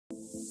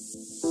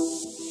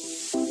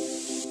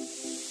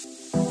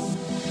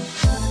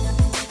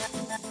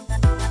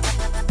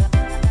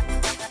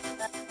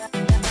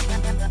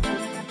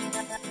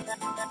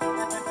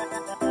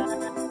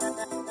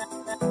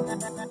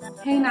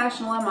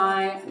National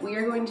MI, we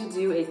are going to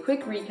do a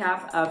quick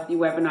recap of the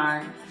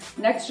webinar,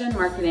 Next Gen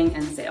Marketing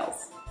and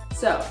Sales.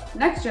 So,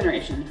 next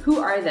generation, who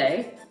are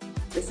they?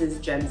 This is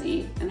Gen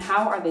Z, and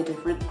how are they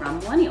different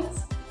from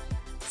millennials?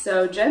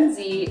 So Gen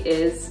Z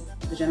is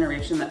the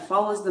generation that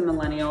follows the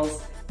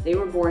millennials. They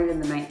were born in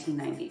the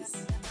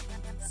 1990s.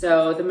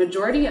 So the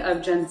majority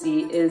of Gen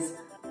Z is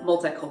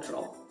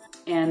multicultural,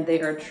 and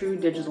they are true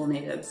digital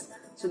natives.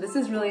 So this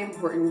is really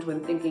important when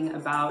thinking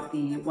about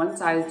the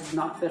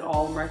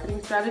one-size-does-not-fit-all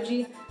marketing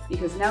strategy,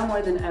 because now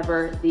more than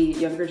ever, the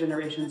younger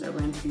generations are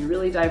going to be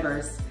really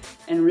diverse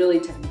and really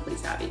technically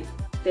savvy.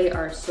 They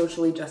are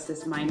socially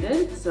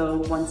justice-minded. So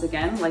once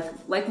again, like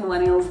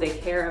millennials, they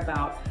care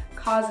about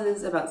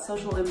causes, about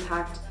social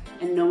impact,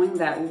 and knowing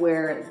that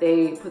where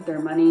they put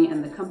their money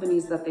and the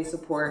companies that they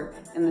support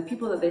and the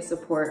people that they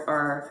support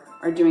are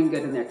doing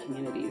good in their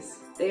communities.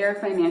 They are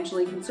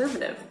financially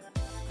conservative.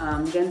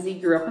 Gen Z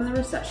grew up in the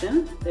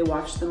recession. They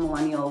watched the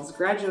millennials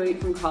graduate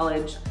from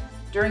college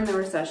during the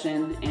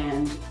recession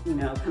and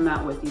come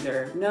out with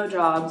either no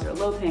jobs or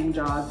low-paying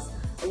jobs,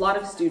 a lot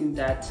of student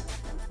debt.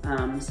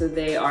 So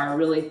they are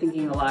really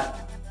thinking a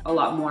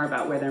lot more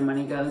about where their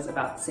money goes,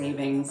 about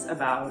savings,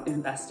 about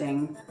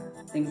investing,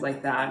 things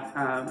like that.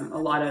 A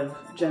lot of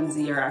Gen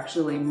Z are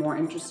actually more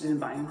interested in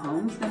buying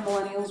homes than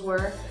millennials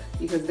were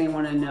because they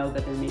want to know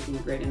that they're making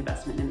a great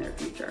investment in their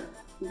future.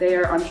 They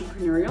are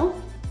entrepreneurial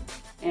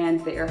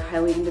and they are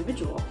highly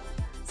individual.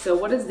 So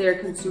what is their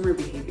consumer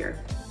behavior?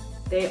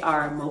 They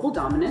are mobile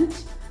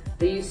dominant.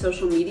 They use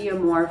social media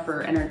more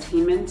for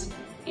entertainment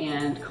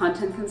and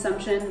content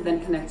consumption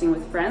than connecting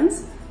with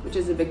friends, which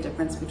is a big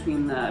difference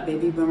between the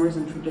baby boomers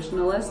and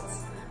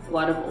traditionalists. A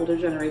lot of older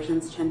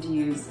generations tend to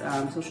use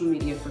social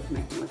media for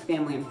connecting with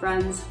family and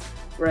friends,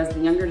 whereas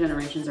the younger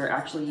generations are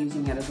actually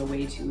using it as a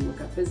way to look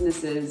up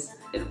businesses.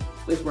 It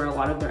is where a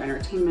lot of their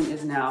entertainment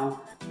is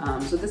now.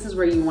 So this is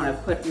where you want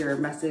to put your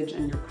message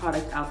and your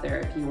product out there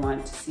if you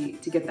want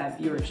to get that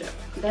viewership.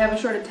 They have a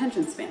short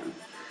attention span.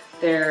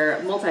 They're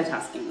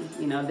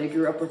multitasking, they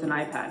grew up with an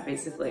iPad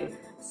basically.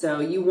 So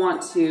you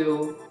want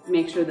to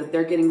make sure that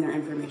they're getting their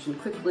information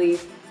quickly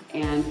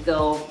and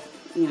they'll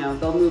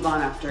move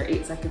on after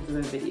 8 seconds of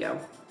a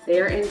video.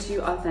 They are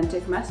into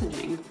authentic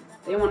messaging.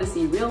 They want to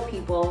see real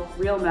people,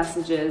 real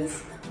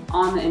messages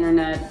on the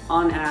internet,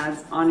 on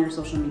ads, on your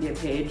social media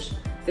page.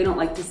 They don't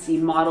like to see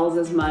models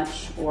as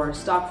much or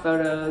stock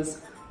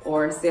photos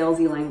or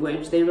salesy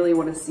language. They really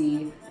want to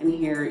see and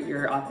hear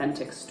your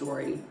authentic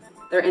story.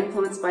 They're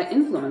influenced by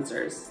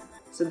influencers.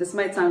 So this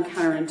might sound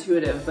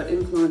counterintuitive, but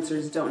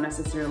influencers don't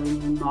necessarily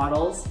mean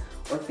models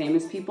or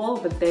famous people,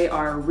 but they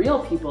are real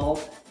people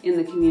in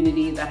the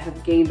community that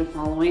have gained a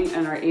following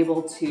and are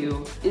able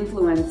to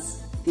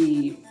influence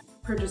the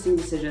purchasing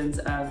decisions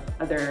of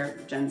other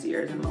Gen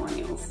Zers and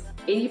millennials.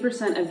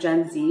 80% of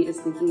Gen Z is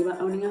thinking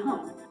about owning a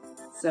home.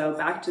 So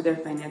back to their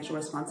financial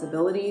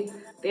responsibility,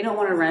 they don't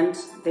want to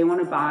rent, they want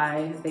to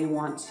buy, they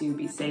want to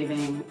be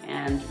saving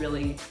and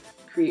really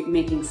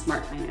making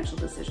smart financial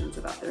decisions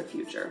about their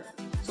future.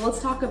 So let's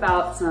talk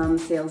about some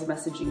sales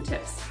messaging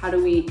tips. How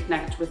do we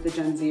connect with the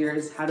Gen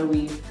Zers? How do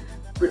we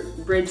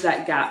bridge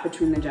that gap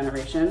between the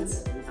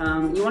generations?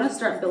 You want to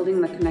start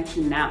building the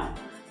connection now.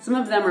 Some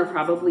of them are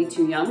probably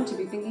too young to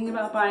be thinking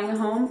about buying a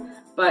home,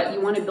 but you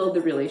want to build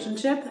the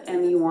relationship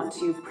and you want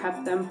to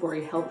prep them for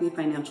a healthy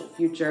financial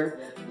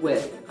future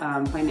with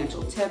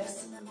financial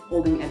tips,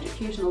 holding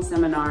educational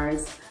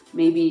seminars,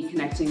 maybe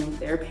connecting with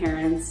their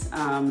parents,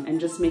 and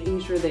just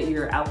making sure that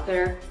you're out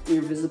there and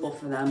you're visible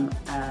for them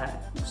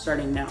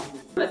starting now.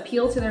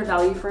 Appeal to their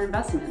value for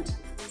investment.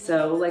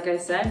 So like I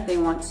said, they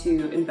want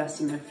to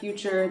invest in their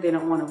future. They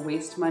don't want to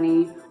waste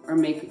money or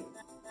make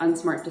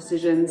unsmart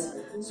decisions.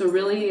 So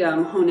really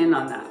hone in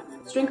on that.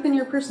 Strengthen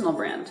your personal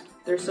brand.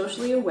 They're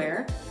socially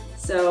aware,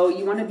 so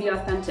you want to be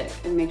authentic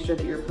and make sure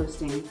that you're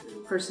posting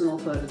personal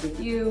photos of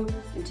you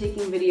and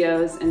taking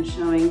videos and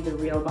showing the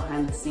real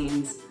behind the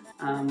scenes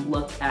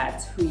look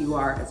at who you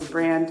are as a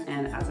brand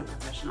and as a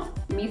professional.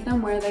 Meet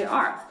them where they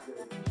are.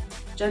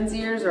 Gen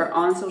Zers are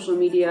on social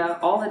media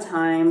all the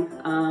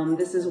time.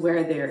 This is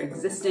where they're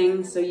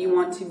existing, so you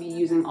want to be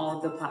using all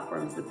of the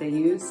platforms that they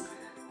use.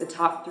 The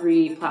top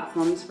 3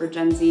 platforms for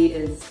Gen Z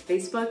is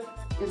Facebook,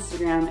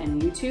 Instagram, and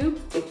YouTube.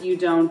 If you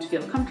don't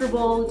feel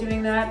comfortable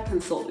doing that,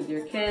 consult with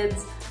your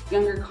kids,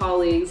 younger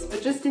colleagues,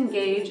 but just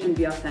engage and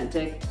be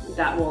authentic.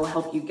 That will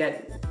help you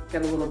get a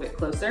little bit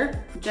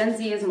closer. Gen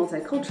Z is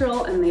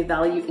multicultural and they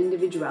value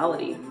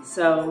individuality.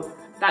 So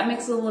that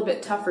makes it a little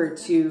bit tougher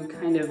to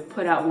kind of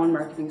put out one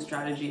marketing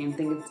strategy and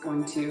think it's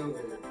going to,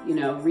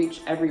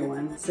 reach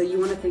everyone. So you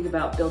want to think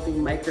about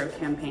building micro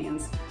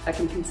campaigns that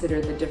can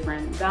consider the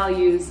different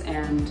values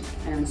and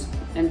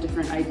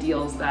different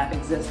ideals that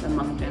exist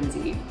among Gen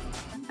Z.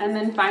 And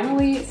then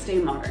finally, stay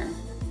modern.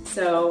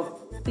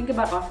 So think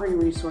about offering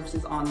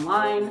resources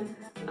online,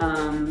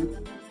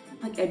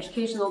 like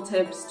educational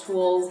tips,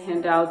 tools,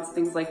 handouts,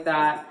 things like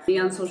that. Be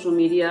on social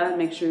media,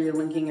 make sure you're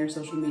linking your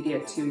social media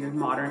to your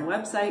modern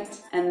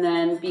website, and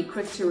then be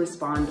quick to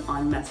respond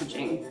on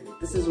messaging.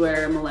 This is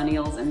where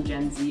Millennials and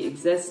Gen Z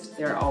exist.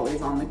 They're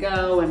always on the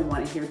go and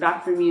want to hear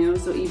back from you.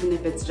 So even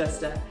if it's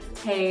just a,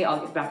 hey, I'll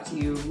get back to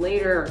you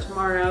later or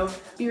tomorrow,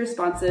 be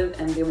responsive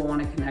and they will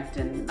want to connect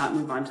and not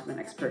move on to the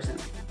next person.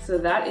 So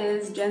that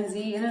is Gen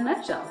Z in a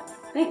nutshell.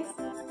 Thanks.